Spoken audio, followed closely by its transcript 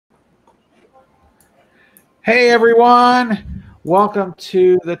Hey everyone, welcome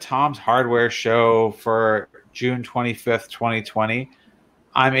to the Tom's Hardware Show for June 25th, 2020.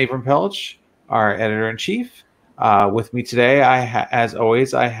 I'm Abram Pilch, our editor-in-chief. With me today, as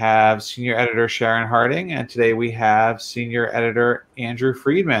always, I have senior editor Sharon Harding, and today we have senior editor Andrew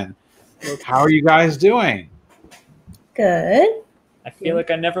Friedman. How are you guys doing? Good. I feel like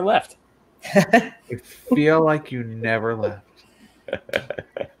I never left. I feel like you never left.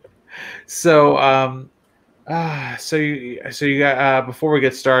 So, you got before we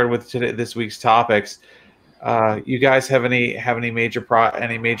get started with this week's topics, you guys have any major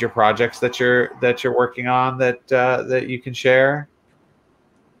projects that you're working on that you can share?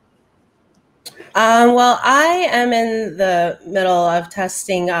 Well, I am in the middle of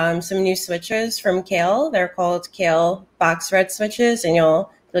testing some new switches from Kale. They're called Kale Box Red switches, and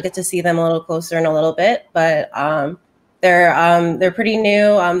you'll get to see them a little closer in a little bit. But they're pretty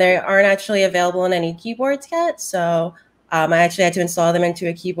new. They aren't actually available in any keyboards yet, so I actually had to install them into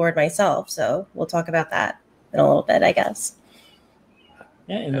a keyboard myself. So we'll talk about that in a little bit, I guess.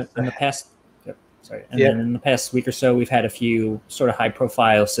 Yeah, in the past. Then in the past week or so, we've had a few sort of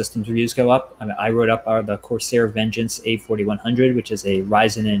high-profile systems reviews go up. I wrote up the Corsair Vengeance A4100, which is a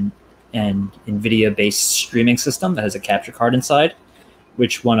Ryzen and NVIDIA-based streaming system that has a capture card inside,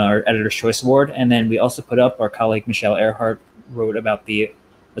 which won our Editor's Choice Award. And then we also put up, our colleague Michelle Earhart wrote about the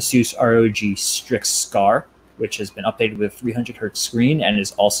Asus ROG Strix Scar, which has been updated with 300 hertz screen and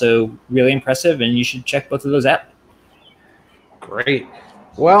is also really impressive, and you should check both of those out. Great.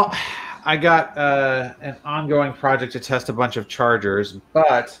 Well, I got an ongoing project to test a bunch of chargers,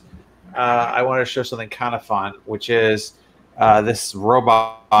 but I want to show something kind of fun, which is this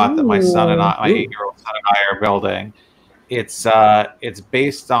robot that my 8-year-old son and I are building. It's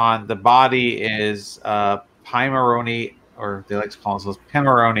based on, the body is Pimeroni, or they like to call themselves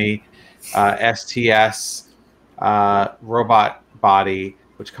Pimeroni STS robot body,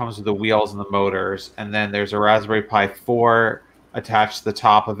 which comes with the wheels and the motors, and then there's a Raspberry Pi 4 attached to the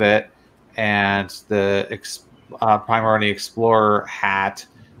top of it, and the Pimeroni Explorer hat.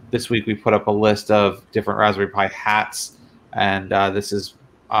 This week we put up a list of different Raspberry Pi hats, and this is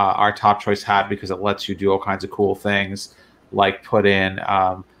our top choice hat because it lets you do all kinds of cool things, like put in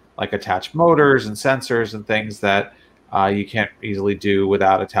like attach motors and sensors and things that you can't easily do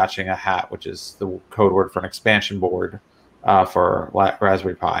without attaching a hat, which is the code word for an expansion board for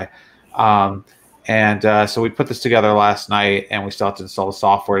Raspberry Pi. So we put this together last night, and we still have to install the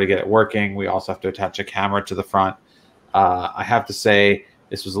software to get it working. We also have to attach a camera to the front. I have to say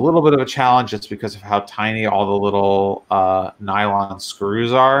this was a little bit of a challenge just because of how tiny all the little nylon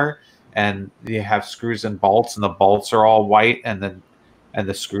screws are. And you have screws and bolts, and the bolts are all white, and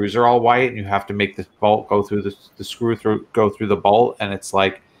the screws are all white, and you have to make the bolt go through go through the bolt, and it's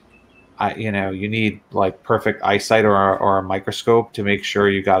like, you need like perfect eyesight or a microscope to make sure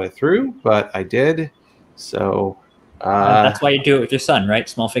you got it through, but I did. So that's why you do it with your son, right?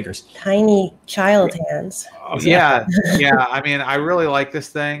 Small fingers, tiny child hands. Yeah. I mean, I really like this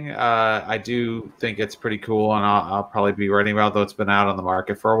thing. I do think it's pretty cool, and I'll probably be writing about it, though it's been out on the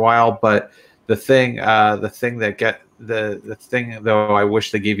market for a while. But the thing though, I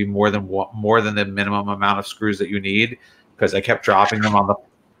wish they gave you more than the minimum amount of screws that you need, because I kept dropping them on the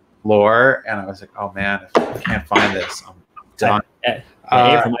floor, and I was like, oh man, if I can't find this, I'm done.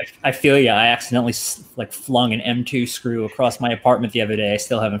 I feel you. I accidentally flung an M2 screw across my apartment the other day. I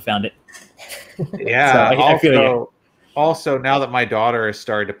still haven't found it. Yeah. So I feel you. Also, now that my daughter has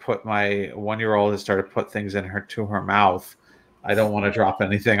started to put, my 1-year-old has started to put things in her mouth, I don't want to drop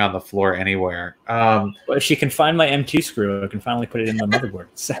anything on the floor anywhere. Well, if she can find my M2 screw, I can finally put it in the motherboard.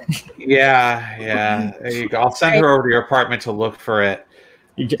 Yeah. There you go. I'll send her over to your apartment to look for it.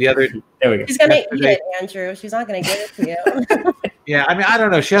 There we go. She's gonna eat it, Andrew. She's not gonna give it to you. Yeah, I mean, I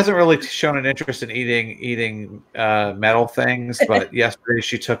don't know. She hasn't really shown an interest in eating metal things, but yesterday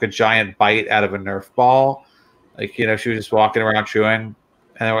she took a giant bite out of a Nerf ball. Like, she was just walking around chewing,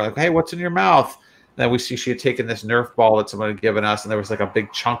 and we're like, "Hey, what's in your mouth?" And then we see she had taken this Nerf ball that someone had given us, and there was like a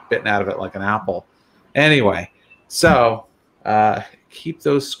big chunk bitten out of it, like an apple. Anyway, so keep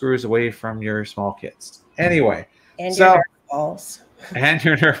those screws away from your small kids. Anyway, and your Nerf balls. And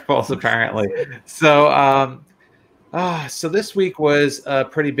your Nerf balls, apparently. So, so this week was a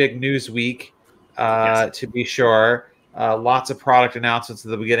pretty big news week, to be sure. Lots of product announcements at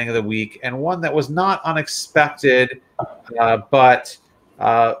the beginning of the week, and one that was not unexpected, but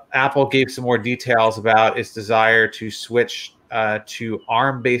Apple gave some more details about its desire to switch to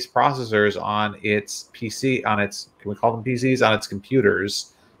ARM-based processors on its PC, can we call them PCs? On its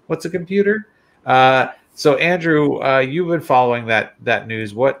computers. What's a computer? So Andrew, you've been following that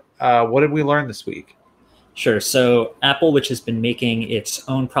news. What did we learn this week? Sure. So Apple, which has been making its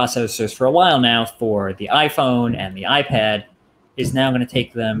own processors for a while now for the iPhone and the iPad, is now going to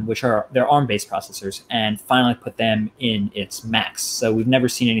take them, which are their ARM-based processors, and finally put them in its Macs. So we've never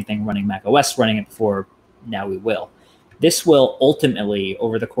seen anything running Mac OS running it before. Now we will. This will ultimately,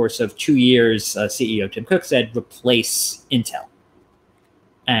 over the course of 2 years, CEO Tim Cook said, replace Intel.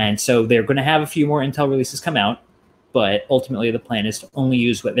 And so they're going to have a few more Intel releases come out, but ultimately the plan is to only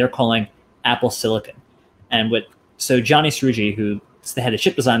use what they're calling Apple Silicon. And so Johnny Srouji, who's the head of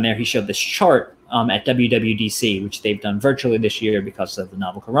chip design there, he showed this chart at WWDC, which they've done virtually this year because of the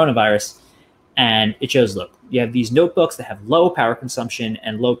novel coronavirus. And it shows, look, you have these notebooks that have low power consumption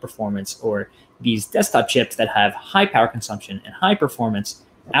and low performance, or these desktop chips that have high power consumption and high performance.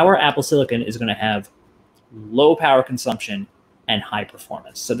 Our Apple Silicon is going to have low power consumption and high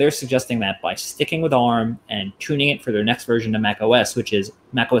performance. So they're suggesting that by sticking with ARM and tuning it for their next version of macOS, which is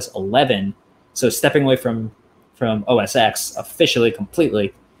macOS 11, so stepping away from OS X officially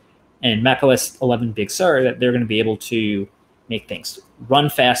completely, and macOS 11 Big Sur, that they're going to be able to make things run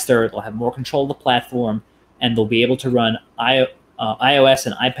faster. They'll have more control of the platform, and they'll be able to run iOS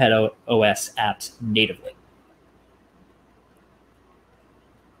and iPad OS apps natively.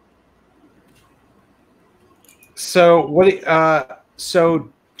 So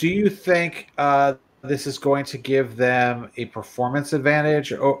do you think this is going to give them a performance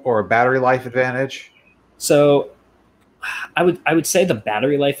advantage or a battery life advantage? So I would say the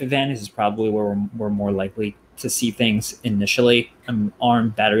battery life advantage is probably where we're more likely to see things initially. ARM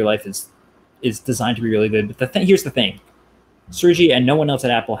battery life is designed to be really good. But here's the thing. Srouji and no one else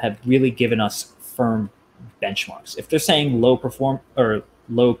at Apple have really given us firm benchmarks. If they're saying low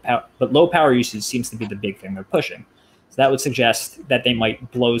power usage seems to be the big thing they're pushing. So that would suggest that they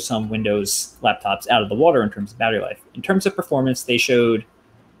might blow some Windows laptops out of the water in terms of battery life. In terms of performance, they showed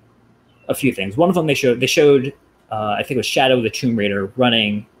a few things. One of them they showed I think it was Shadow of the Tomb Raider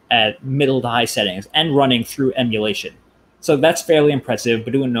running at middle to high settings and running through emulation. So that's fairly impressive,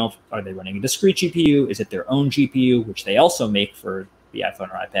 but do we know, are they running a discrete GPU? Is it their own GPU, which they also make for the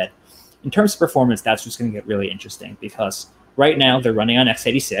iPhone or iPad? In terms of performance, that's what's going to get really interesting, because right now they're running on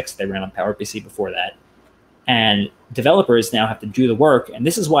x86. They ran on PowerPC before that. And developers now have to do the work. And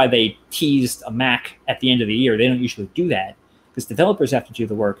this is why they teased a Mac at the end of the year. They don't usually do that, because developers have to do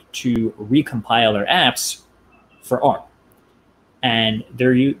the work to recompile their apps for ARM. And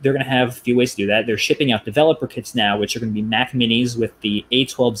they're going to have a few ways to do that. They're shipping out developer kits now, which are going to be Mac Minis with the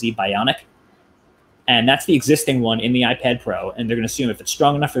A12Z Bionic. And that's the existing one in the iPad Pro. And they're going to assume if it's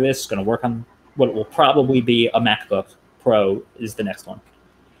strong enough for this, it's going to work on what will probably be a MacBook Pro is the next one.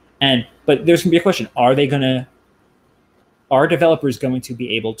 But there's going to be a question. Are developers going to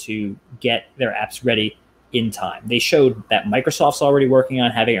be able to get their apps ready in time? They showed that Microsoft's already working on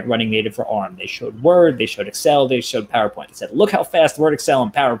having it running native for ARM. They showed Word, they showed Excel, they showed PowerPoint. They said, look how fast Word, Excel,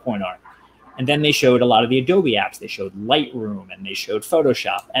 and PowerPoint are. And then they showed a lot of the Adobe apps. They showed Lightroom and they showed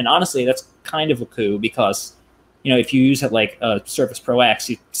Photoshop. And honestly, that's kind of a coup, because if you use it like a Surface Pro X,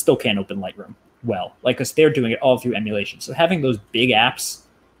 you still can't open Lightroom well, because they're doing it all through emulation. So having those big apps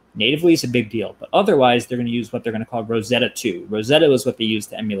natively is a big deal. But otherwise, they're going to use what they're going to call Rosetta 2. Rosetta is what they use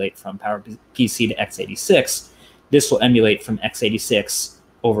to emulate from PowerPC to x86. This will emulate from x86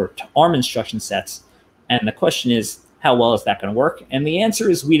 over to ARM instruction sets. And the question is, how well is that going to work? And the answer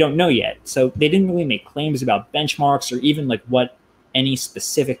is we don't know yet. So they didn't really make claims about benchmarks or even like what any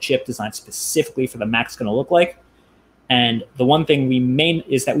specific chip designed specifically for the Mac is going to look like. And the one thing we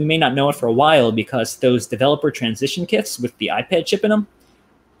may not know it for a while, because those developer transition kits with the iPad chip in them,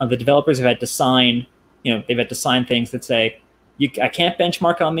 the developers have had to sign, they've had to sign things that say, I can't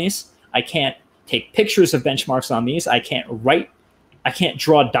benchmark on these. I can't take pictures of benchmarks on these. I can't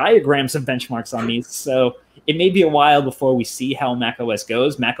draw diagrams of benchmarks on these. So it may be a while before we see how macOS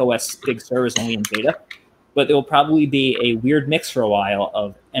goes. macOS Big Sur is only in beta, but there will probably be a weird mix for a while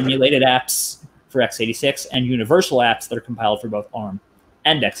of emulated apps for x86 and universal apps that are compiled for both ARM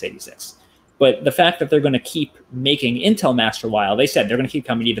and x86. But the fact that they're going to keep making Intel Macs for a while, they said they're going to keep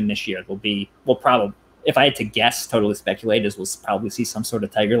coming even this year. We'll probably, if I had to guess, totally speculate, we'll probably see some sort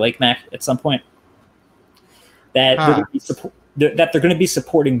of Tiger Lake Mac at some point. That they're going to be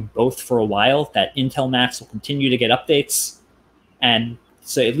supporting both for a while, that Intel Macs will continue to get updates. And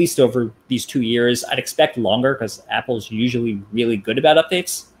so at least over these 2 years, I'd expect longer, because Apple's usually really good about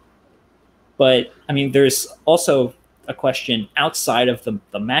updates. But, there's also a question outside of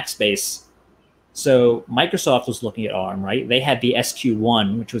the Mac space. So Microsoft was looking at ARM, right? They had the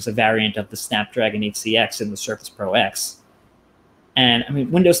SQ1, which was a variant of the Snapdragon 8CX in the Surface Pro X.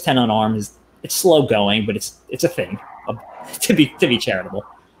 And Windows 10 on ARM it's slow going, but it's a thing, to be charitable.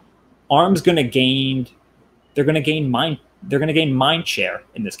 ARM's going to gain they're going to gain mind share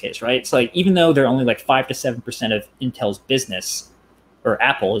in this case, right? It's like, even though they're only like 5 to 7% of Intel's business, or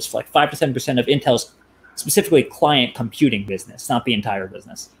Apple is like 5 to 7% of Intel's specifically client computing business, not the entire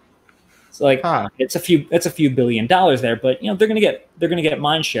business. So like it's a few $1 billion there, but they're gonna get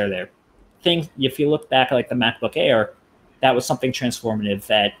mind share there. If you look back at like the MacBook Air, that was something transformative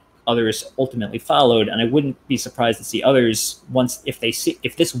that others ultimately followed, and I wouldn't be surprised to see others, if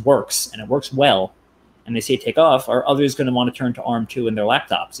this works and it works well, and they see it take off, are others going to want to turn to ARM too in their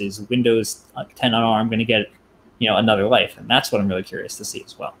laptops? Is Windows 10 on ARM going to get another life? And that's what I'm really curious to see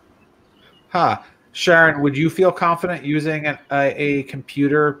as well. Sharon, would you feel confident using a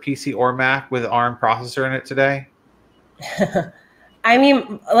computer, PC or Mac with ARM processor in it today? I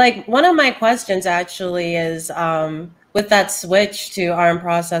mean, like, one of my questions actually is, with that switch to ARM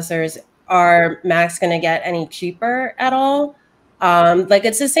processors, are Macs going to get any cheaper at all? Like,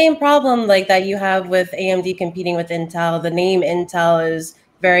 it's the same problem like that you have with AMD competing with Intel. The name Intel is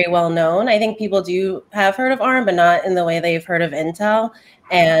very well known. I think people do have heard of ARM, but not in the way they've heard of Intel.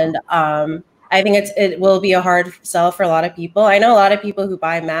 And I think it will be a hard sell for a lot of people. I know a lot of people who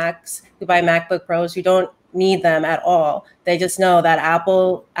buy Macs, who buy MacBook Pros, who don't need them at all. They just know that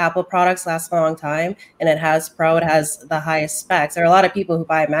Apple products last a long time, and it has the highest specs. There are a lot of people who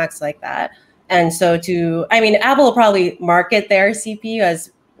buy Macs like that. And so Apple will probably market their CPU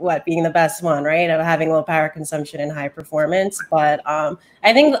as being the best one, right? Of having low power consumption and high performance. But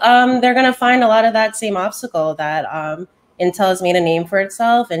I think they're going to find a lot of that same obstacle that Intel has made a name for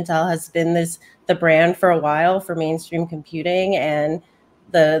itself. Intel has been the brand for a while for mainstream computing, and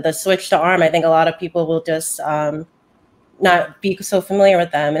the switch to ARM, I think a lot of people will just not be so familiar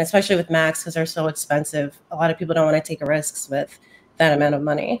with them, and especially with Macs because they're so expensive. A lot of people don't want to take risks with that amount of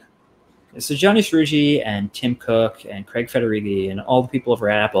money. So Johnny Ferrucci and Tim Cook and Craig Federighi and all the people over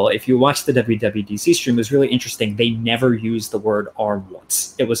at Apple, if you watch the WWDC stream, it was really interesting. They never used the word ARM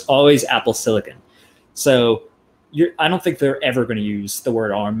once. It was always Apple Silicon. So I don't think they're ever going to use the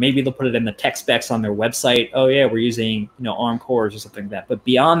word ARM. Maybe they'll put it in the tech specs on their website. Oh yeah, we're using ARM cores or something like that. But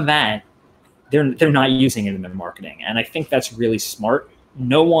beyond that, they're not using it in their marketing. And I think that's really smart.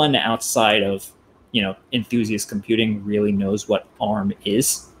 No one outside of enthusiast computing really knows what ARM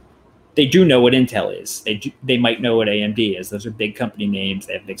is. They do know what Intel is. They might know what AMD is. Those are big company names.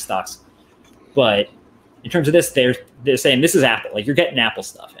 They have big stocks. But in terms of this, they're saying this is Apple. Like, you're getting Apple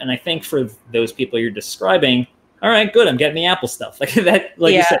stuff. And I think for those people you're describing, all right, good, I'm getting the Apple stuff. Like that,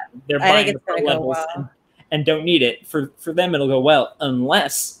 like you said, they're buying the pro levels and don't need it. For them, it'll go well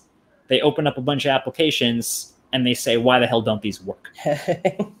unless they open up a bunch of applications and they say, why the hell don't these work?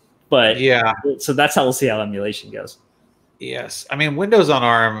 But yeah, so that's how we'll see how emulation goes. Yes, I mean, Windows on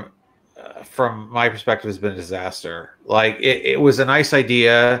ARM, from my perspective, has been a disaster. Like, it was a nice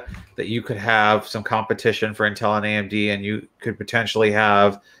idea that you could have some competition for Intel and AMD, and you could potentially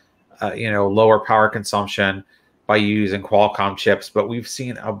have lower power consumption by using Qualcomm chips. But we've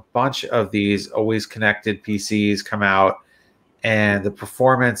seen a bunch of these always connected PCs come out, and the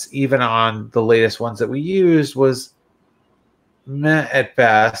performance, even on the latest ones that we used, was meh at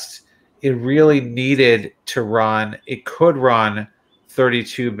best. It really needed to run. It could run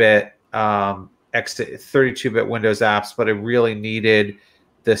 32-bit 32-bit Windows apps, but it really needed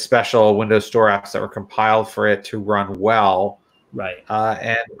the special Windows Store apps that were compiled for it to run well. Right.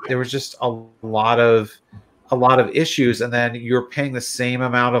 And there was just a lot of issues, and then you're paying the same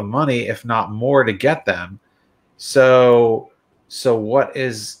amount of money, if not more, to get them. So what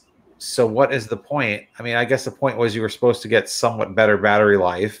is the point? I mean, I guess the point was you were supposed to get somewhat better battery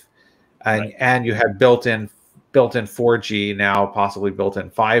life, and you had built-in 4G, now possibly built-in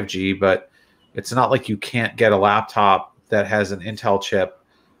 5G, but it's not like you can't get a laptop that has an Intel chip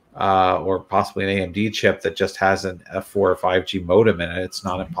or possibly an AMD chip that just has a 4 or 5G modem in it. It's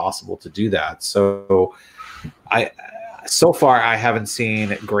not impossible to do that. So so far I haven't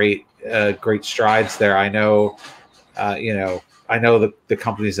seen great strides there. I know the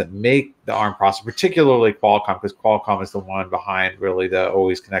companies that make the ARM processor, particularly Qualcomm, because Qualcomm is the one behind really the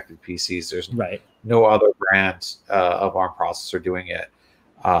always connected PCs. There's no other brand of ARM processor doing it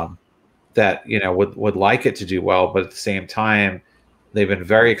that would like it to do well, but at the same time, they've been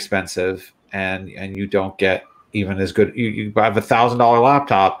very expensive, and you don't get even as good. You have $1,000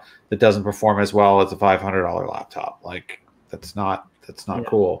 laptop that doesn't perform as well as a $500 laptop. Like, that's not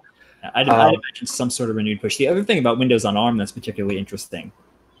cool. I'd imagine some sort of renewed push. The other thing about Windows on ARM that's particularly interesting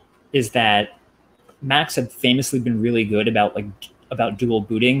is that Macs have famously been really good about dual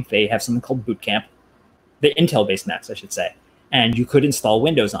booting. They have something called Boot Camp, the Intel-based Macs, I should say, and you could install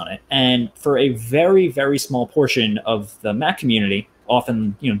Windows on it. And for a very, very small portion of the Mac community,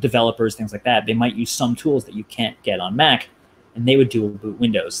 often, developers, things like that, they might use some tools that you can't get on Mac, and they would dual boot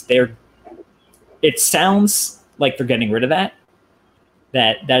Windows. It sounds like they're getting rid of that.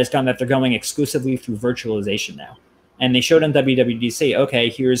 That is done, that they're going exclusively through virtualization now. And they showed on WWDC, okay,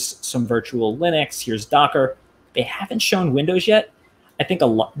 here's some virtual Linux, here's Docker. They haven't shown Windows yet. I think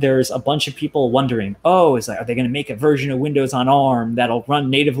there's a bunch of people wondering, are they going to make a version of Windows on ARM that'll run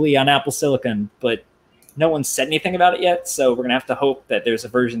natively on Apple Silicon? But no one's said anything about it yet, so we're going to have to hope that there's a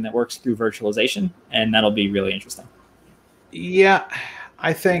version that works through virtualization, and that'll be really interesting. Yeah,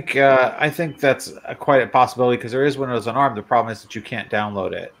 I think that's quite a possibility, because there is Windows on ARM. The problem is that you can't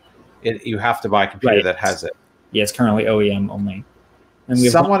download it. You have to buy a computer that has it. Yeah, it's currently OEM only. And we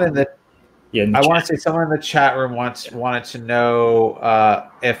have someone in the I want to say someone in the chat room wanted to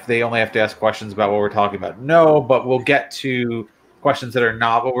know if they only have to ask questions about what we're talking about. No, but we'll get to questions that are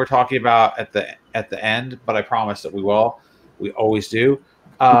not what we're talking about at the end. But I promise that we will. We always do.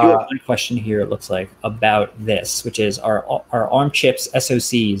 We do have one question here, it looks like, about this, which is, are ARM chips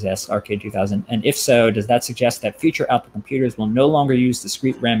SoCs, asks Arcade2000? And if so, does that suggest that future Apple computers will no longer use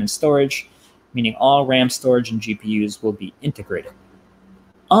discrete RAM and storage, meaning all RAM storage and GPUs will be integrated?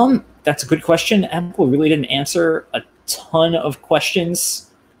 That's a good question. Apple really didn't answer a ton of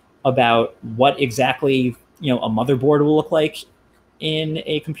questions about what exactly, a motherboard will look like in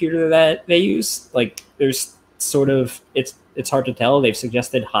a computer that they use. Like, there's sort of, it's hard to tell. They've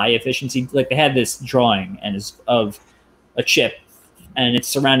suggested high efficiency. Like, they had this drawing of a chip, and it's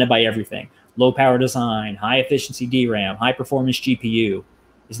surrounded by everything. Low power design, high efficiency DRAM, high performance GPU.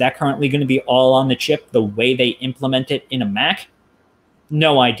 Is that currently going to be all on the chip the way they implement it in a Mac?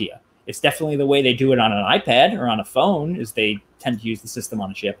 No idea. It's definitely the way they do it on an iPad or on a phone, is they tend to use the system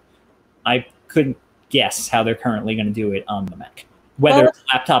on a chip. I couldn't guess how they're currently going to do it on the Mac, whether it's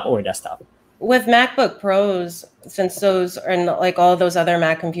a laptop or a desktop. With MacBook Pros, since those are like all those other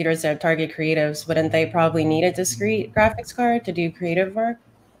Mac computers that target creatives, wouldn't they probably need a discrete graphics card to do creative work?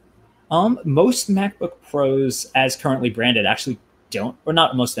 Most MacBook Pros, as currently branded, actually don't, or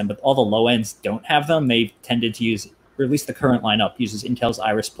not most of them, but all the low ends don't have them. They've tended to use, or at least the current lineup uses Intel's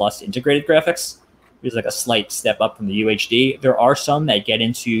Iris Plus integrated graphics. There's like a slight step up from the UHD. There are some that get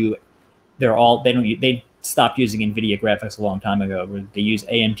into, they stopped using NVIDIA graphics a long time ago, where they use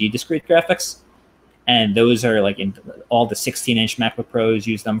AMD discrete graphics. And those are like in all the 16-inch MacBook Pros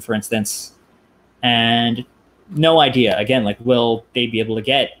use them, for instance. And no idea, again, like, will they be able to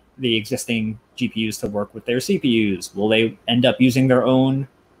get the existing GPUs to work with their CPUs? Will they end up using their own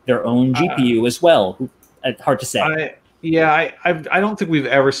GPU as well? Hard to say. I don't think we've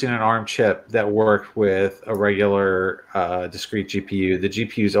ever seen an ARM chip that worked with a regular discrete GPU. The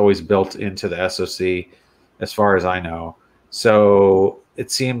GPU is always built into the SoC, as far as I know. So it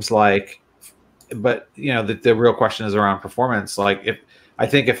seems like, but the real question is around performance. Like,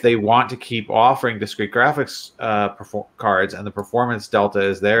 if they want to keep offering discrete graphics cards, and the performance delta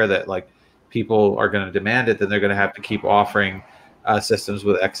is there, that like people are going to demand it, then they're going to have to keep offering systems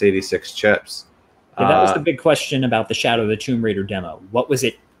with x86 chips. Yeah, that was the big question about the Shadow of the Tomb Raider demo. What was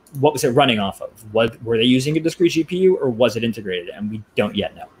it running off of? Were they using a discrete GPU, or was it integrated? And we don't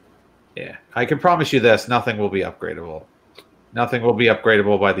yet know. Yeah, I can promise you this: nothing will be upgradable. Nothing will be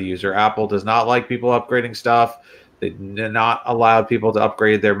upgradable by the user. Apple does not like people upgrading stuff. They did not allow people to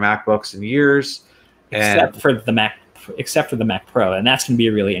upgrade their MacBooks in years, except for the Mac Pro, and that's going to be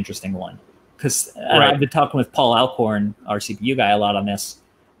a really interesting one, because I've been talking with Paul Alcorn, our CPU guy, a lot on this.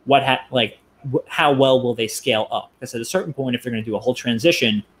 How well will they scale up? Because at a certain point, if they're going to do a whole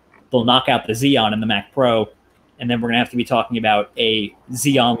transition, they'll knock out the Xeon in the Mac Pro, and then we're going to have to be talking about a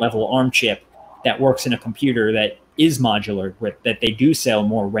Xeon level ARM chip that works in a computer that is modular, that they do sell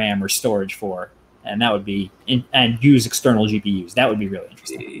more RAM or storage for, and that would be and use external GPUs. That would be really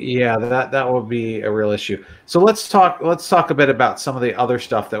interesting. Yeah, that would be a real issue. So let's talk a bit about some of the other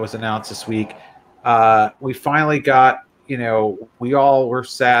stuff that was announced this week. We finally got, we all were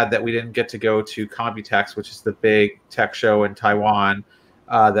sad that we didn't get to go to Computex, which is the big tech show in Taiwan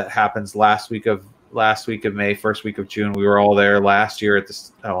that happens last week of May, first week of June. We were all there last year at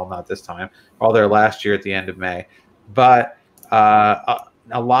this. Oh, well, not this time. All there last year at the end of May. But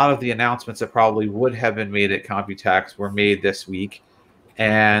a lot of the announcements that probably would have been made at Computex were made this week,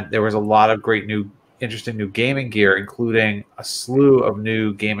 and there was a lot of great interesting new gaming gear, including a slew of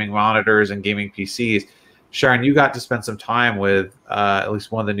new gaming monitors and gaming PCs. Sharon, you got to spend some time with at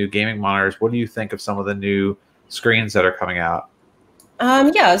least one of the new gaming monitors. What do you think of some of the new screens that are coming out?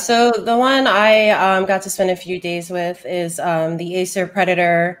 So the one I got to spend a few days with is the Acer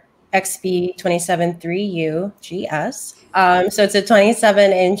Predator XP273U GS. So it's a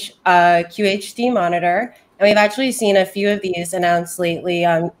 27-inch QHD monitor, And we've actually seen a few of these announced lately,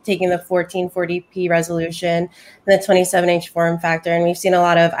 taking the 1440p resolution and the 27H form factor. And we've seen a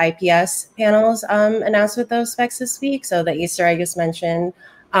lot of IPS panels announced with those specs this week. So the Acer I just mentioned,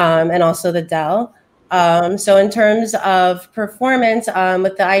 and also the Dell. So in terms of performance,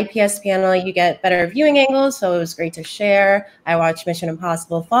 with the IPS panel, you get better viewing angles. So it was great to share. I watched Mission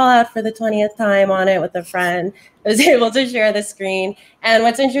Impossible Fallout for the 20th time on it with a friend. I was able to share the screen. And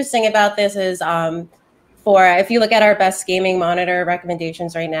what's interesting about this is, if you look at our best gaming monitor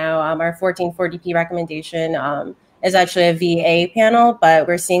recommendations right now, our 1440p recommendation is actually a VA panel, but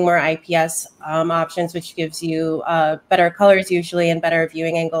we're seeing more IPS options, which gives you better colors usually and better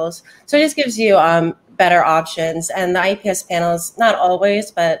viewing angles. So it just gives you better options. And the IPS panels, not always,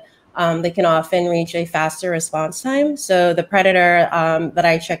 but they can often reach a faster response time. So the Predator that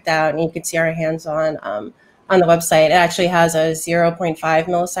I checked out, and you can see our hands on the website, it actually has a 0.5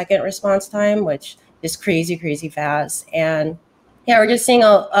 millisecond response time, which is crazy, crazy fast. And yeah, we're just seeing,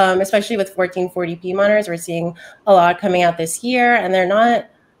 especially with 1440p monitors, we're seeing a lot coming out this year, and they're not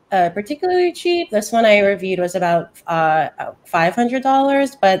particularly cheap. This one I reviewed was about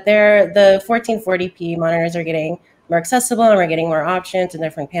 $500, but the 1440p monitors are getting more accessible, and we're getting more options and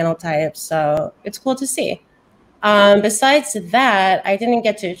different panel types. So it's cool to see. Besides that, I didn't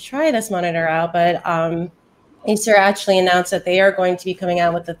get to try this monitor out, but Acer actually announced that they are going to be coming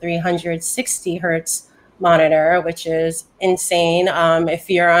out with the 360 hertz monitor, which is insane. If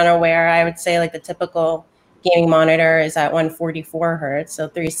you're unaware, I would say like the typical gaming monitor is at 144 hertz, so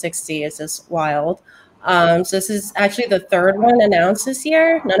 360 is just wild. So this is actually the third one announced this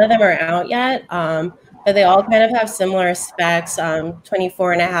year. None of them are out yet, but they all kind of have similar specs,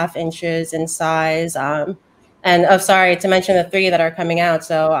 24.5 inches in size. And sorry to mention the three that are coming out.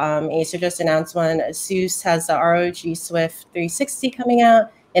 So Acer just announced one. ASUS has the ROG Swift 360 coming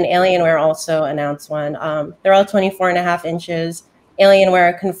out, and Alienware also announced one. They're all 24.5 inches.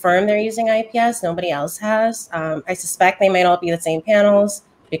 Alienware confirmed they're using IPS. Nobody else has. I suspect they might all be the same panels.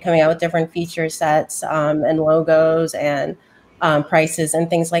 Be coming out with different feature sets and logos and prices and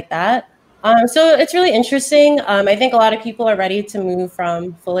things like that. So it's really interesting. I think a lot of people are ready to move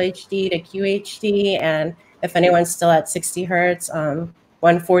from full HD to QHD, and if anyone's still at 60 hertz,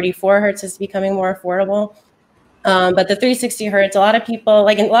 144 hertz is becoming more affordable. But the 360 hertz, a lot of people,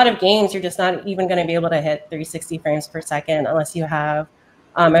 like in a lot of games, you're just not even going to be able to hit 360 frames per second unless you have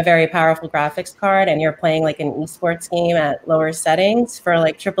a very powerful graphics card and you're playing like an esports game at lower settings. For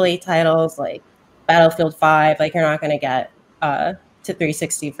like AAA titles like Battlefield 5, like you're not going to get to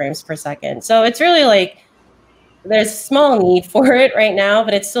 360 frames per second. So it's really like, there's small need for it right now,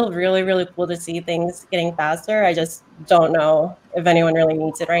 but it's still really, really cool to see things getting faster. I just don't know if anyone really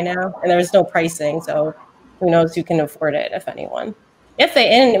needs it right now. And there's no pricing, so who knows who can afford it, if anyone.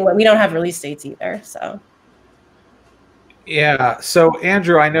 And we don't have release dates either, so. Yeah, so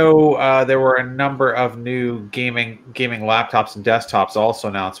Andrew, I know there were a number of new gaming laptops and desktops also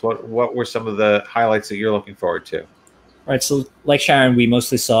announced. What were some of the highlights that you're looking forward to? All right, so like Sharon, we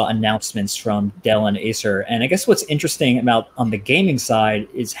mostly saw announcements from Dell and Acer. And I guess what's interesting about on the gaming side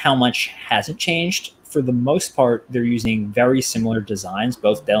is how much hasn't changed. For the most part, they're using very similar designs,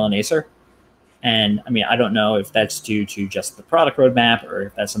 both Dell and Acer. And I mean, I don't know if that's due to just the product roadmap or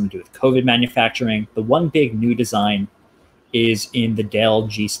if that's something to do with COVID manufacturing. The one big new design is in the Dell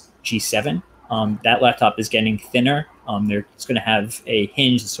G7. That laptop is getting thinner. It's going to have a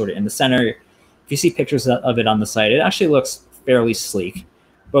hinge that's sort of in the center. If you see pictures of it on the site, it actually looks fairly sleek.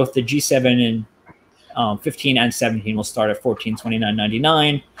 Both the G7 and 15 and 17 will start at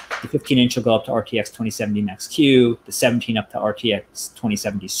 $1,429.99. The 15-inch will go up to RTX 2070 Max-Q. The 17 up to RTX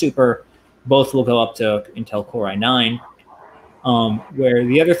 2070 Super. Both will go up to Intel Core i9. Where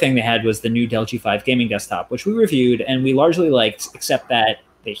the other thing they had was the new Dell G5 gaming desktop, which we reviewed and we largely liked, except that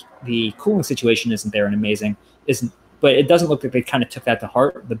the cooling situation isn't there and amazing. But it doesn't look like they kind of took that to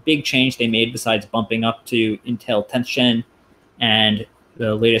heart. The big change they made, besides bumping up to Intel 10th Gen and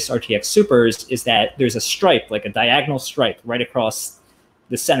the latest RTX Supers, is that there's a stripe, like a diagonal stripe right across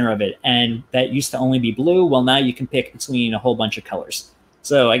the center of it. And that used to only be blue. Well, now you can pick between a whole bunch of colors.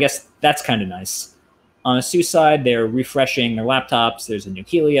 So I guess that's kind of nice. On the ASUS side, they're refreshing their laptops. There's a new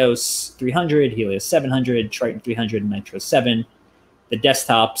Helios 300, Helios 700, Triton 300, and Nitro 7. The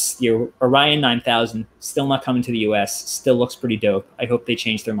desktops, the Orion 9000, still not coming to the US, still looks pretty dope. I hope they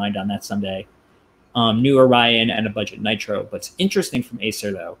change their mind on that someday. New Orion and a budget Nitro. What's interesting from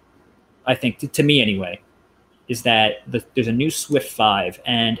Acer, though, I think, to me anyway, is that there's a new Swift 5,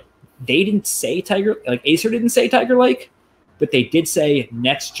 and they didn't say Acer didn't say Tiger Lake, but they did say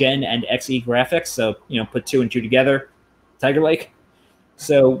next gen and XE graphics. So, put two and two together, Tiger Lake.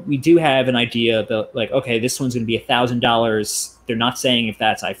 So we do have an idea that, like, okay, this one's going to be $1,000. They're not saying if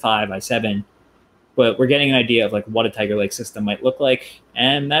that's i5, i7, but we're getting an idea of like what a Tiger Lake system might look like.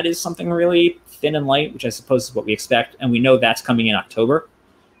 And that is something really thin and light, which I suppose is what we expect. And we know that's coming in October.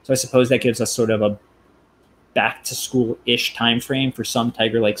 So I suppose that gives us sort of a back to school-ish time frame for some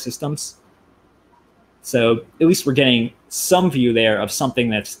Tiger Lake systems. So at least we're getting some view there of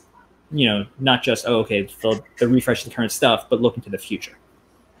something that's, you know, not just, oh, okay, the refresh the current stuff, but looking to the future.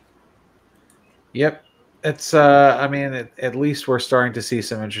 Yep. It's, I mean, at least we're starting to see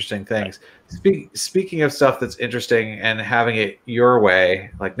some interesting things. Speaking of stuff that's interesting and having it your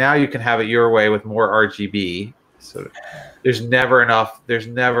way, like now you can have it your way with more RGB. So there's never enough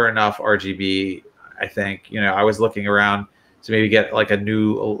RGB, I think. You know, I was looking around to maybe get like a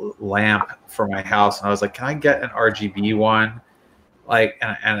new lamp for my house, and I was like, can I get an RGB one? Like,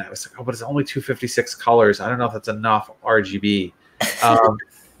 and I was like, oh, but it's only 256 colors. I don't know if that's enough RGB.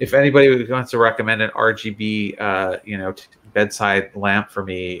 If anybody wants to recommend an RGB, you know, bedside lamp for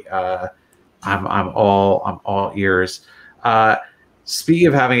me, I'm all ears. Speaking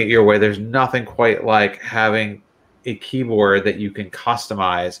of having it your way, there's nothing quite like having a keyboard that you can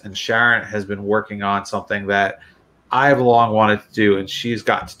customize. And Sharon has been working on something that I've long wanted to do, and she's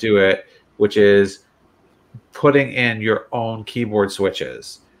got to do it, which is putting in your own keyboard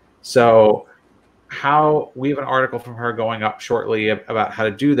switches. So we have an article from her going up shortly about how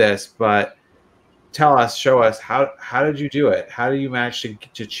to do this, but show us how did you do it? How do you manage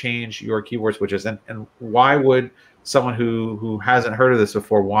to change your keyboard switches, and why would someone who hasn't heard of this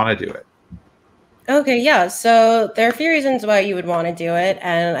before want to do it? Okay, yeah. So there are a few reasons why you would want to do it,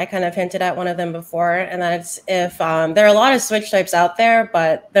 and I kind of hinted at one of them before, and that's if there are a lot of switch types out there,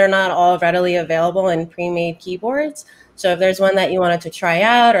 but they're not all readily available in pre-made keyboards. So if there's one that you wanted to try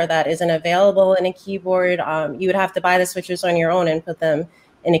out or that isn't available in a keyboard, you would have to buy the switches on your own and put them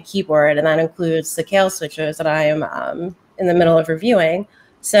in a keyboard, and that includes the Kale switches that I am in the middle of reviewing.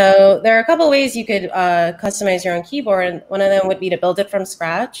 So there are a couple of ways you could customize your own keyboard. One of them would be to build it from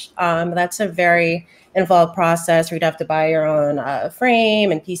scratch. That's a very involved process where you'd have to buy your own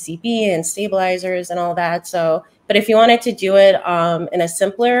frame and PCB and stabilizers and all that. So, but if you wanted to do it in a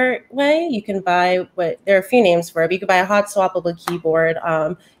simpler way, you can buy there are a few names for it. But you could buy a hot swappable keyboard.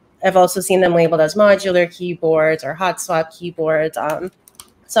 I've also seen them labeled as modular keyboards or hot swap keyboards.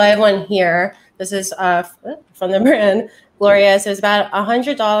 So I have one here. This is from the brand Gloria. So it's about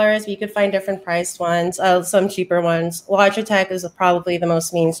 $100, but you could find different priced ones, some cheaper ones. Logitech is probably the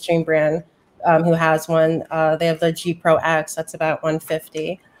most mainstream brand who has one. They have the G Pro X, that's about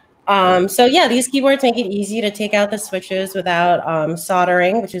 $150. So yeah, these keyboards make it easy to take out the switches without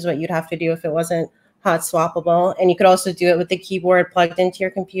soldering, which is what you'd have to do if it wasn't hot swappable. And you could also do it with the keyboard plugged into your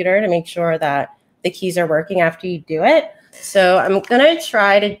computer to make sure that the keys are working after you do it. So I'm gonna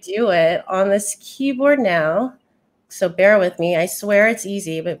try to do it on this keyboard now. So bear with me. I swear it's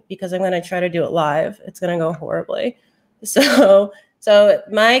easy, but because I'm going to try to do it live, it's going to go horribly. So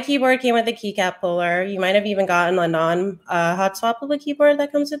my keyboard came with a keycap puller. You might have even gotten a non-hot swappable keyboard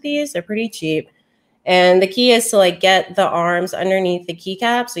that comes with these. They're pretty cheap. And the key is to like get the arms underneath the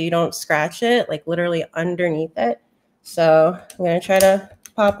keycap so you don't scratch it, like literally underneath it. So I'm going to try to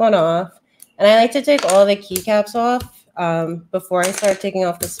pop one off. And I like to take all the keycaps off before I start taking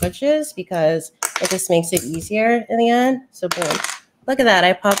off the switches because it just makes it easier in the end. So boom, look at that.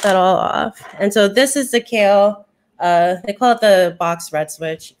 I popped that all off. And so this is the Kale. They call it the box red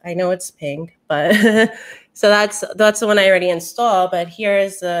switch. I know it's pink, but so that's the one I already installed. But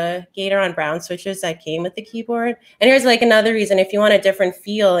here's the Gator on brown switches that came with the keyboard. And here's like another reason if you want a different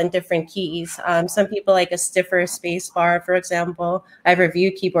feel and different keys. Some people like a stiffer space bar, for example. I've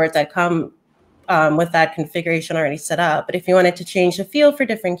reviewed keyboards that come with that configuration already set up. But if you wanted to change the feel for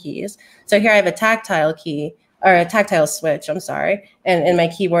different keys, so here I have a tactile key or a tactile switch, I'm sorry, and my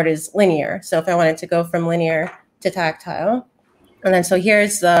keyboard is linear. So if I wanted to go from linear to tactile, and then so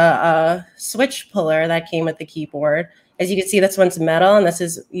here's the switch puller that came with the keyboard. As you can see, this one's metal, and this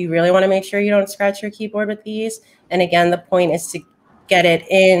is, you really want to make sure you don't scratch your keyboard with these. And again, the point is to get it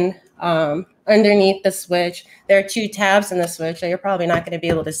in underneath the switch. There are two tabs in the switch that you're probably not going to be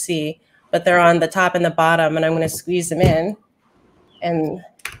able to see, but they're on the top and the bottom, and I'm going to squeeze them in. And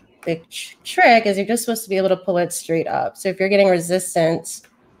the trick is you're just supposed to be able to pull it straight up. So if you're getting resistance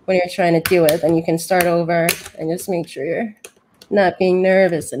when you're trying to do it, then you can start over and just make sure you're not being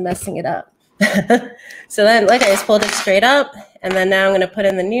nervous and messing it up. So then, like, I just pulled it straight up, and then now I'm going to put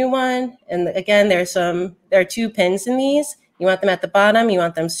in the new one. And again, there are two pins in these. You want them at the bottom. You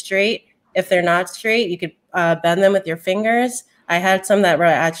want them straight. If they're not straight, you could bend them with your fingers. I had some that were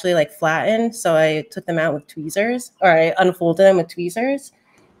actually like flattened, so I took them out with tweezers, or I unfolded them with tweezers,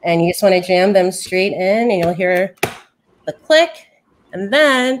 and you just want to jam them straight in, and you'll hear the click. And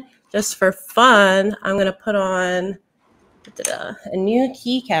then, just for fun, I'm gonna put on a new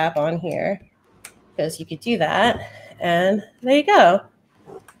keycap on here, because you could do that, and there you go.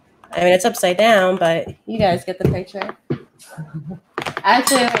 I mean, it's upside down, but you guys get the picture.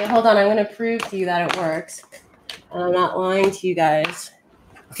 Actually, wait, hold on. I'm going to prove to you that it works. And I'm not lying to you guys,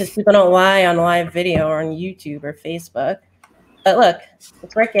 because people don't lie on live video or on YouTube or Facebook. But look,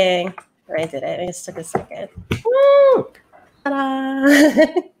 it's working. I did it. It just took a second. Woo! Ta-da!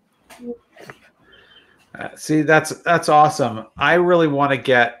 See, that's awesome. I really want to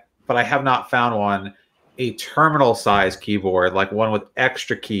get, but I have not found one, a terminal size keyboard, like one with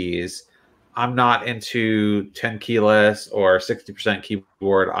extra keys. I'm not into 10 keyless or 60%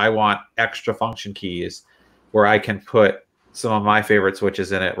 keyboard. I want extra function keys where I can put some of my favorite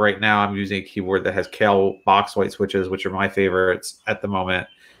switches in it. Right now, I'm using a keyboard that has Kale box white switches, which are my favorites at the moment.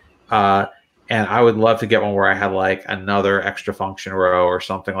 And I would love to get one where I had like another extra function row or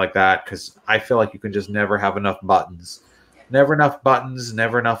something like that, because I feel like you can just never have enough buttons. Never enough buttons,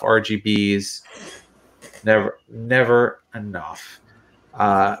 never enough RGBs, never enough.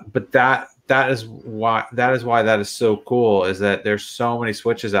 But that is why that is so cool, is that there's so many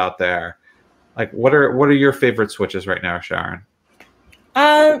switches out there. Like, what are your favorite switches right now, Sharon?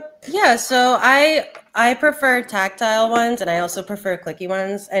 Yeah, so I prefer tactile ones, and I also prefer clicky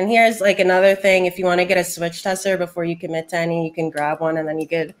ones. And here's like another thing: if you want to get a switch tester before you commit to any, you can grab one and then you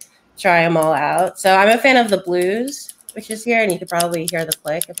could try them all out. So I'm a fan of the blues, which is here, and you could probably hear the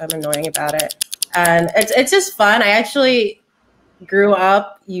click if I'm annoying about it. And it's just fun. I actually grew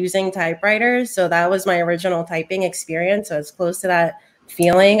up using typewriters, so that was my original typing experience. So it's close to that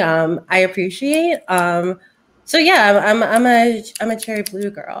feeling. I appreciate. So yeah, I'm a cherry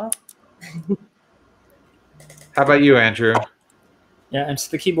blue girl. How about you, Andrew? Yeah, and so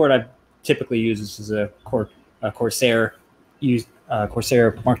the keyboard I typically use is a Corsair.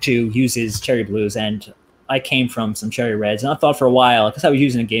 Corsair Mark II uses cherry blues, and I came from some cherry reds, and I thought for a while, because I was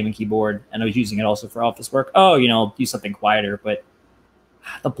using a gaming keyboard and I was using it also for office work, do something quieter, but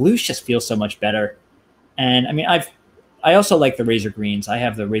the blues just feel so much better. And I mean, I also like the Razer greens. I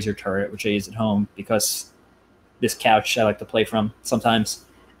have the Razer turret, which I use at home because this couch I like to play from sometimes.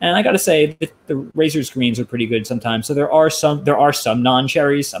 And I got to say, the Razer's greens are pretty good sometimes. So there are some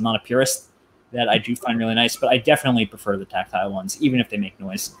non-cherries. I'm not a purist, that I do find really nice, but I definitely prefer the tactile ones, even if they make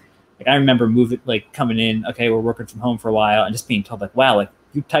noise. Like, I remember coming in, okay, we're working from home for a while, and just being told, like, wow, like,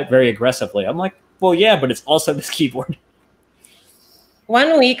 you type very aggressively. I'm like, well, yeah, but it's also this keyboard.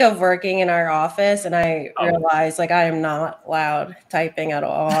 1 week of working in our office, and I realized, like, I am not loud typing at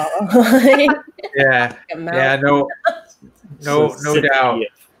all. Yeah, no doubt.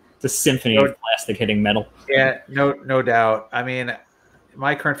 The symphony of plastic hitting metal. Yeah, no doubt. I mean,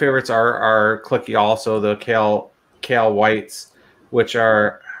 my current favorites are clicky, also the Kale whites, which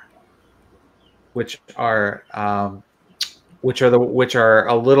are a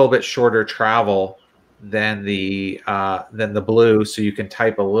little bit shorter travel than the blue, so you can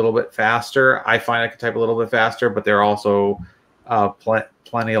type a little bit faster. I find I can type a little bit faster, but they're also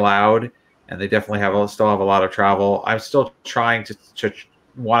plenty loud, and they definitely still have a lot of travel. I'm still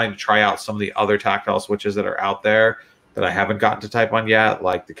wanting to try out some of the other tactile switches that are out there that I haven't gotten to type on yet,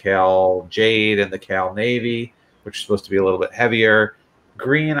 like the Kale Jade and the Kale Navy, which are supposed to be a little bit heavier.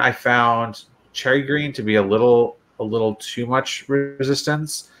 Green, I found cherry green to be a little too much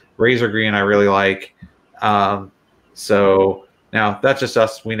resistance. Razer green I really like. So now that's just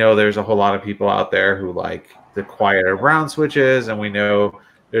us. We know there's a whole lot of people out there who like the quieter brown switches, and we know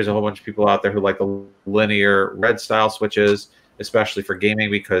there's a whole bunch of people out there who like the linear red style switches, especially for gaming,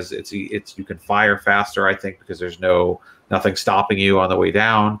 because it's you can fire faster, I think, because there's nothing stopping you on the way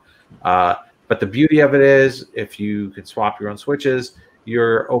down. But the beauty of it is, if you can swap your own switches,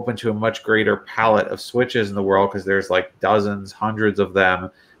 you're open to a much greater palette of switches in the world, because there's like dozens, hundreds of them.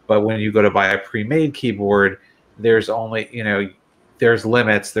 But when you go to buy a pre-made keyboard, there's only, there's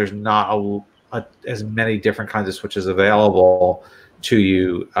limits. There's not as many different kinds of switches available to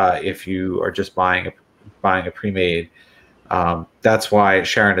you if you are just buying a pre-made. That's why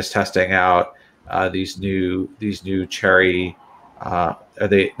Sharon is testing out these new cherry. Are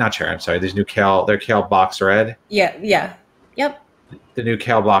they not cherry? I'm sorry. These new Kale. They're Kale Box Red. Yeah. Yep. The new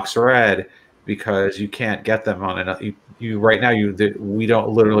Kale Box Red, because you can't get them on another. Right now we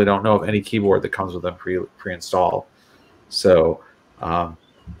literally don't know of any keyboard that comes with them pre-installed. So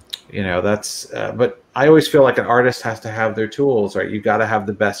that's. But I always feel like an artist has to have their tools, right? You got to have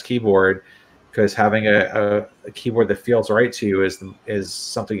the best keyboard. because having a keyboard that feels right to you is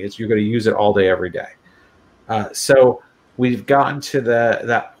something you're going to use it all day, every day. So we've gotten to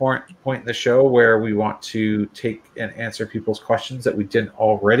that point in the show where we want to take and answer people's questions that we didn't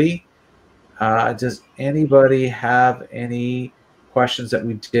already. Does anybody have any questions that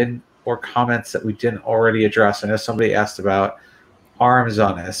we didn't, or comments that we didn't already address? I know somebody asked about ARMs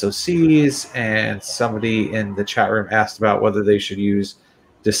on SoCs, and somebody in the chat room asked about whether they should use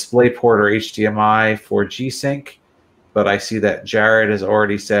DisplayPort or HDMI for G-Sync. But I see that Jared has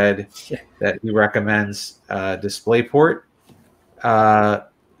already said that he recommends DisplayPort.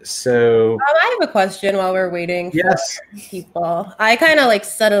 So I have a question while we're waiting for people. I kind of like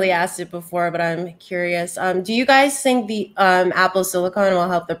subtly asked it before, but I'm curious. Do you guys think the Apple Silicon will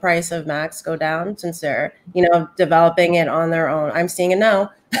help the price of Macs go down, since they're, you know, developing it on their own? I'm seeing a no.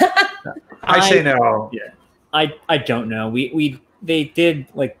 I say no. Yeah, I don't know. They did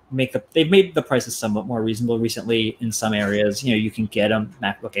like they've made the prices somewhat more reasonable recently in some areas. You know, you can get a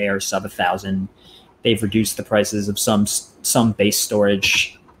MacBook Air sub $1,000. They've reduced the prices of some base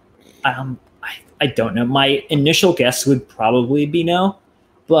storage. I don't know. My initial guess would probably be no,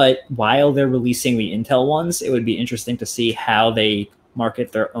 but while they're releasing the Intel ones, it would be interesting to see how they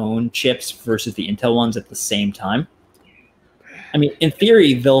market their own chips versus the Intel ones at the same time. I mean, in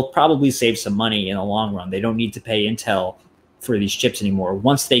theory, they'll probably save some money in the long run. They don't need to pay Intel for these chips anymore.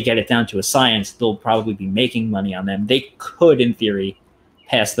 Once they get it down to a science, they'll probably be making money on them. They could, in theory,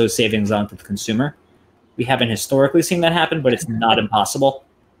 pass those savings on to the consumer. We haven't historically seen that happen, but it's not impossible.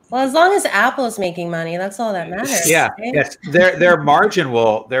 Well, as long as Apple is making money, that's all that matters. Yeah, right? yes, their margin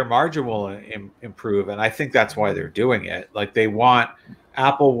will improve, and I think that's why they're doing it. Like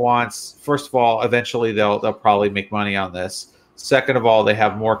Apple wants, first of all, eventually they'll probably make money on this. Second of all, they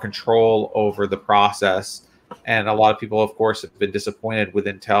have more control over the process, and a lot of people, of course, have been disappointed with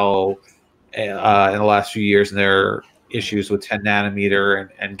Intel in the last few years and their issues with 10 nanometer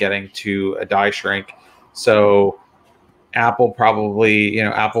and getting to a die shrink. So Apple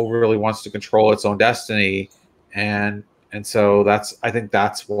really wants to control its own destiny, and so I think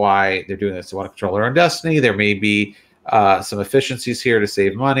that's why they're doing this. They want to control their own destiny. There may be some efficiencies here to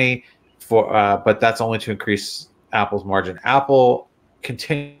save money, but that's only to increase Apple's margin. Apple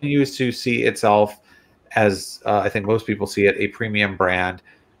continues to see itself as I think most people see it, a premium brand,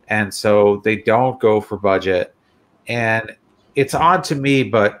 and so they don't go for budget. And it's odd to me,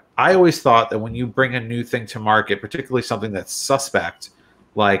 but I always thought that when you bring a new thing to market, particularly something that's suspect,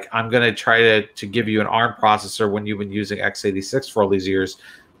 like I'm going to try to give you an ARM processor when you've been using x86 for all these years,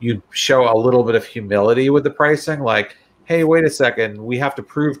 you show a little bit of humility with the pricing. Like, hey, wait a second, we have to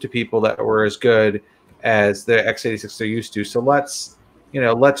prove to people that we're as good as the x86 they're used to. So let's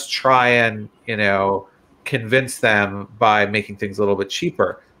try and, convince them by making things a little bit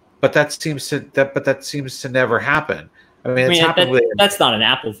cheaper. But that seems to never happen. I mean, that's not an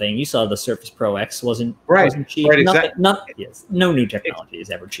Apple thing. You saw the Surface Pro X wasn't cheap. Right, exactly. No new technology is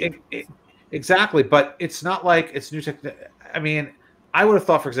ever cheap. Exactly, but it's not like it's new tech. I mean, I would have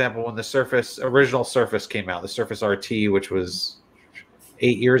thought, for example, when the original Surface came out, the Surface RT, which was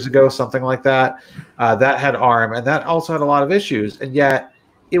 8 years ago, something like that, that had ARM, and that also had a lot of issues, and yet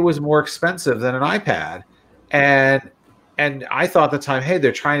it was more expensive than an iPad. And I thought at the time, hey,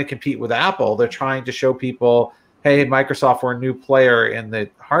 they're trying to compete with Apple. They're trying to show people, hey, Microsoft, we're a new player in the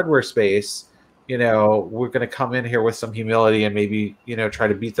hardware space. We're going to come in here with some humility and maybe, try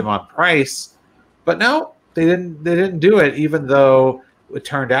to beat them on price. But no, they didn't do it, even though it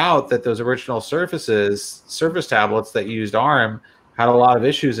turned out that those original Surface tablets that used ARM had a lot of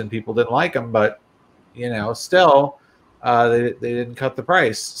issues and people didn't like them. But, still, they didn't cut the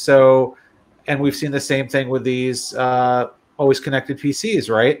price. So, and we've seen the same thing with these always connected PCs,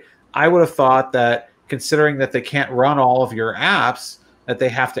 right? I would have thought that, considering that they can't run all of your apps, that they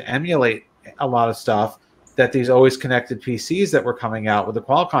have to emulate a lot of stuff, that these always connected PCs that were coming out with the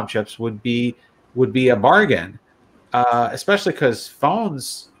Qualcomm chips would be a bargain, especially because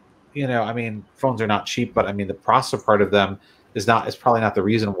phones, phones are not cheap, but I mean, the processor part of them is probably not the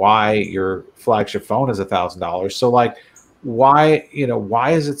reason why your flagship phone is $1,000. So like, why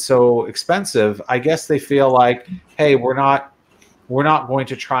is it so expensive? I guess they feel like, hey, we're not going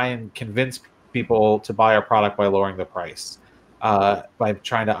to try and convince people to buy our product by lowering the price, by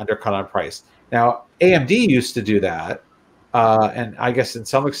trying to undercut on price. Now, AMD used to do that, and I guess to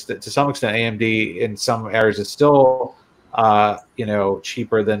some extent, AMD in some areas is still,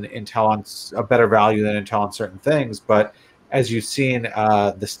 cheaper than Intel on a better value than Intel on certain things. But as you've seen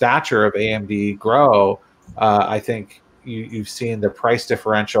the stature of AMD grow, I think you've seen the price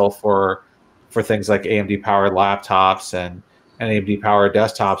differential for things like AMD powered laptops and AMD powered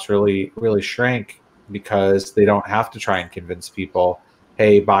desktops really shrink because they don't have to try and convince people,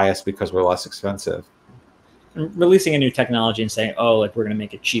 hey, buy us because we're less expensive. And releasing a new technology and saying, oh, like we're going to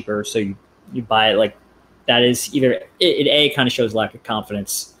make it cheaper, so you buy it, like that is either it A, kind of shows lack of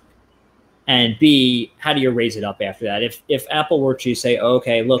confidence, and B, how do you raise it up after that? If Apple were to say, oh,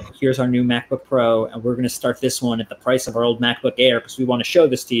 okay, look, here's our new MacBook Pro, and we're going to start this one at the price of our old MacBook Air because we want to show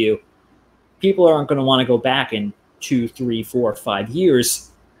this to you, people aren't going to want to go back in 2, 3, 4, 5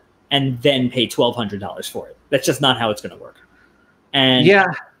 years and then pay $1,200 for it. That's just not how it's going to work. And yeah.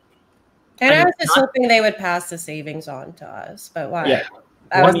 And I was just hoping they would pass the savings on to us, but why? Yeah.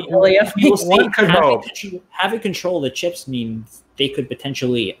 Having control of the chips means they could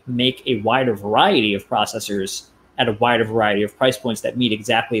potentially make a wider variety of processors at a wider variety of price points that meet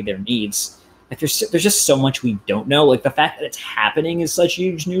exactly their needs. Like there's just so much we don't know. Like the fact that it's happening is such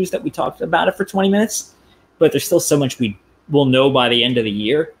huge news that we talked about it for 20 minutes, but there's still so much we will know by the end of the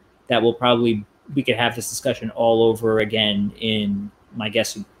year that we could have this discussion all over again in, my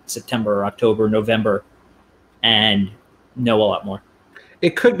guess, September, October, November, and know a lot more.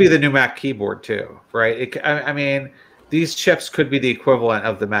 It could be the new Mac keyboard too, right? I mean, these chips could be the equivalent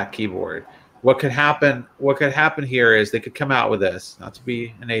of the Mac keyboard. What could happen here is they could come out with this, not to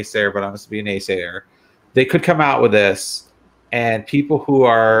be an naysayer, but I'm supposed to be a naysayer. They could come out with this, and people who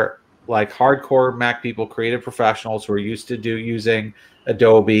are like hardcore Mac people, creative professionals who are used to using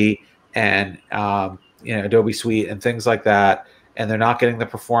Adobe and Adobe Suite and things like that, and they're not getting the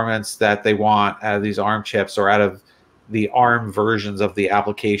performance that they want out of these ARM chips or out of the ARM versions of the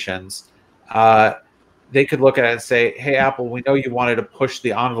applications, they could look at it and say, hey, Apple, we know you wanted to push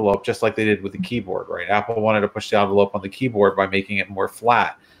the envelope just like they did with the keyboard, right? Apple wanted to push the envelope on the keyboard by making it more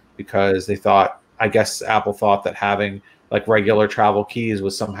flat because they thought, I guess Apple thought that having like regular travel keys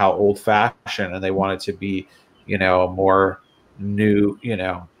was somehow old fashioned and they wanted to be, more new,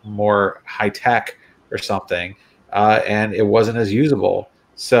 more high tech or something. And it wasn't as usable.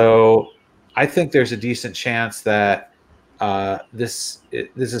 So I think there's a decent chance that this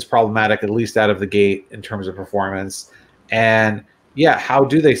is problematic, at least out of the gate in terms of performance. And yeah, how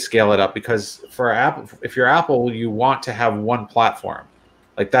do they scale it up? Because for Apple, if you're Apple, you want to have one platform.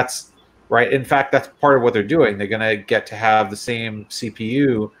 Like that's right. In fact, that's part of what they're doing. They're going to get to have the same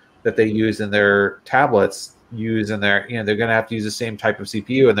CPU that they use in their tablets, they're going to have to use the same type of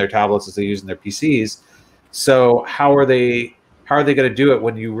CPU in their tablets as they use in their PCs. So how are they going to do it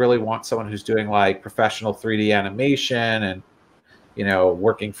when you really want someone who's doing like professional 3D animation and,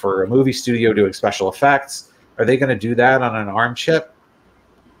 working for a movie studio doing special effects? Are they going to do that on an ARM chip?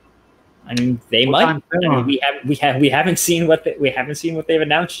 I mean, they might. I mean, we haven't seen what they've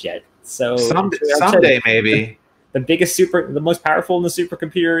announced yet. So someday maybe. The most powerful in the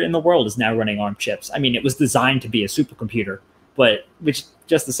supercomputer in the world is now running ARM chips. I mean, it was designed to be a supercomputer, but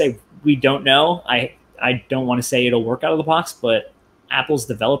just to say we don't know. I don't want to say it'll work out of the box, but Apple's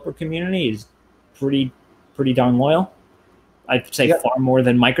developer community is pretty darn loyal. I'd say far more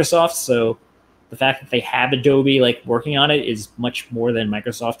than Microsoft. So the fact that they have Adobe like working on it is much more than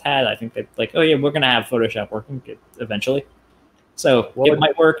Microsoft had. I think that like, oh yeah, we're going to have Photoshop working eventually. So it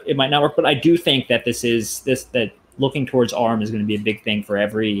might work, it might not work, but I do think that that looking towards ARM is going to be a big thing for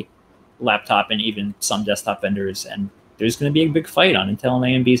every laptop and even some desktop vendors. And there's going to be a big fight on Intel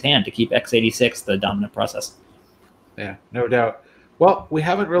and AMD's hand to keep x86 the dominant process. Yeah, no doubt. Well, we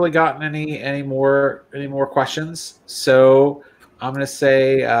haven't really gotten any more questions, so I'm going to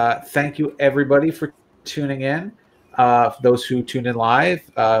say thank you everybody for tuning in. For those who tuned in live,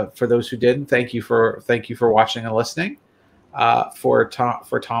 for those who didn't, thank you for watching and listening. For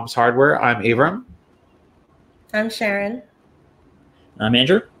Tom's Hardware, I'm Avram. I'm Sharon. I'm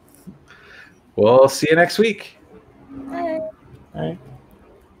Andrew. We'll see you next week. Bye. All right.